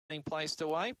being placed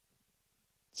away.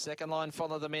 Second line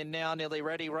follow them in now, nearly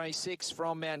ready. Race 6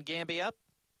 from Mt-Gambier.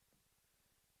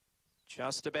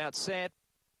 Just about set.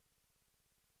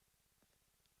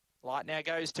 Light now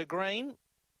goes to green.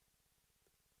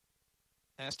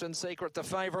 Aston Secret, the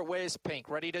favourite, wears pink,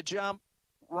 ready to jump.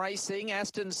 Racing,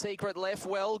 Aston Secret left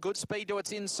well. Good speed to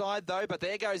its inside, though. But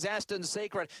there goes Aston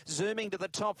Secret, zooming to the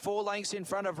top. 4 lengths in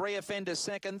front of Reoffender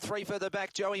second. 3 further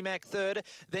back, Joey Mack third.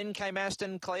 Then came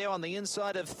Aston Cleo on the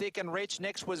inside of Thick and Rich.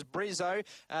 Next was Brizzo.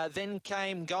 Then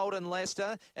came Golden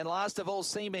Leicester. And last of all,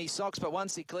 See Me Socks. But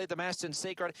once he cleared them, Aston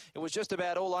Secret, it was just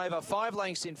about all over. 5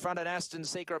 lengths in front of Aston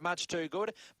Secret, much too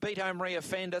good. Beat home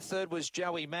Reoffender. Third was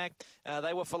Joey Mack.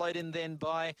 They were followed in then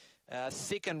by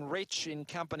Thick and Rich in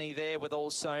company there, with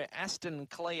also Aston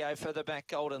Cleo. Further back,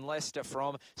 Golden Leicester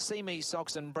from See Me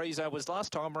Socks, and Brizo was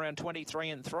last time around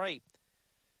 23-3.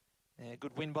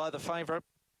 Good win by the favourite.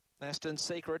 Aston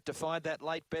Secret defied that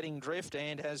late betting drift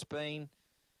and has been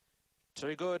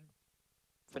too good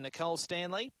for Nicole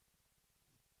Stanley.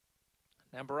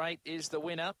 Number 8 is the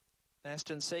winner,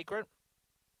 Aston Secret.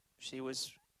 She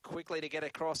was quickly to get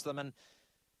across them, and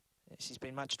she's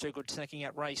been much too good, snaking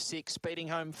out race 6. Beating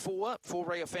home 4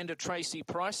 Reoffender, Tracy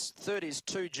Price. Third is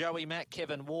 2, Joey Mack,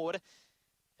 Kevin Ward.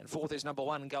 And fourth is number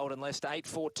 1, Golden Leicester.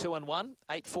 8-4-2-1.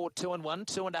 8-4-2-1.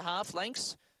 2.5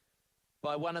 lengths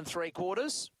by 1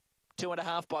 3/4.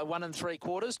 2.5 by 1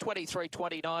 3/4.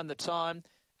 23:29 the time.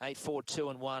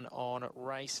 8-4-2-1 on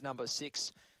race number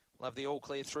 6. We'll have the all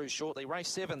clear through shortly. Race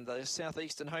 7, the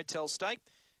Southeastern Hotel Stake,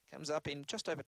 comes up in just over